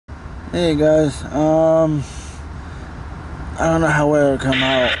Hey guys, I don't know how well it'll come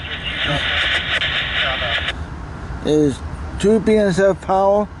out. Is two BNSF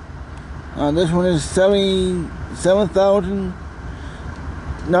Power. This one is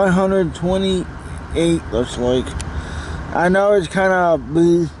 77,928. Looks like. I know it's kind of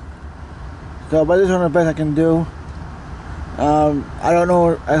bleed, so but this one is the best I can do. I don't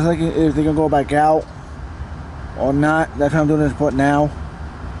know. I think if they can go back out or not. That's why I'm doing this report now.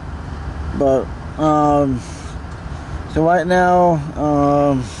 But so right now,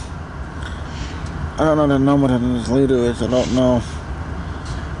 I don't know the number that this leader is. I don't know.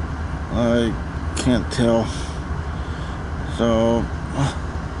 I can't tell. So,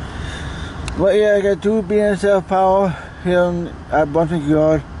 but yeah, I got two BNSF Power here at Brunswick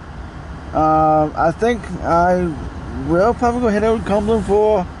Yard. I think I will probably go head out to Cumberland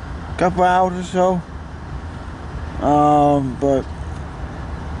for a couple hours or so. But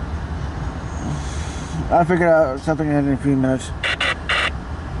I'll figure out something in a few minutes.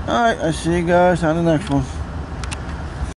 Alright, I'll see you guys on the next one.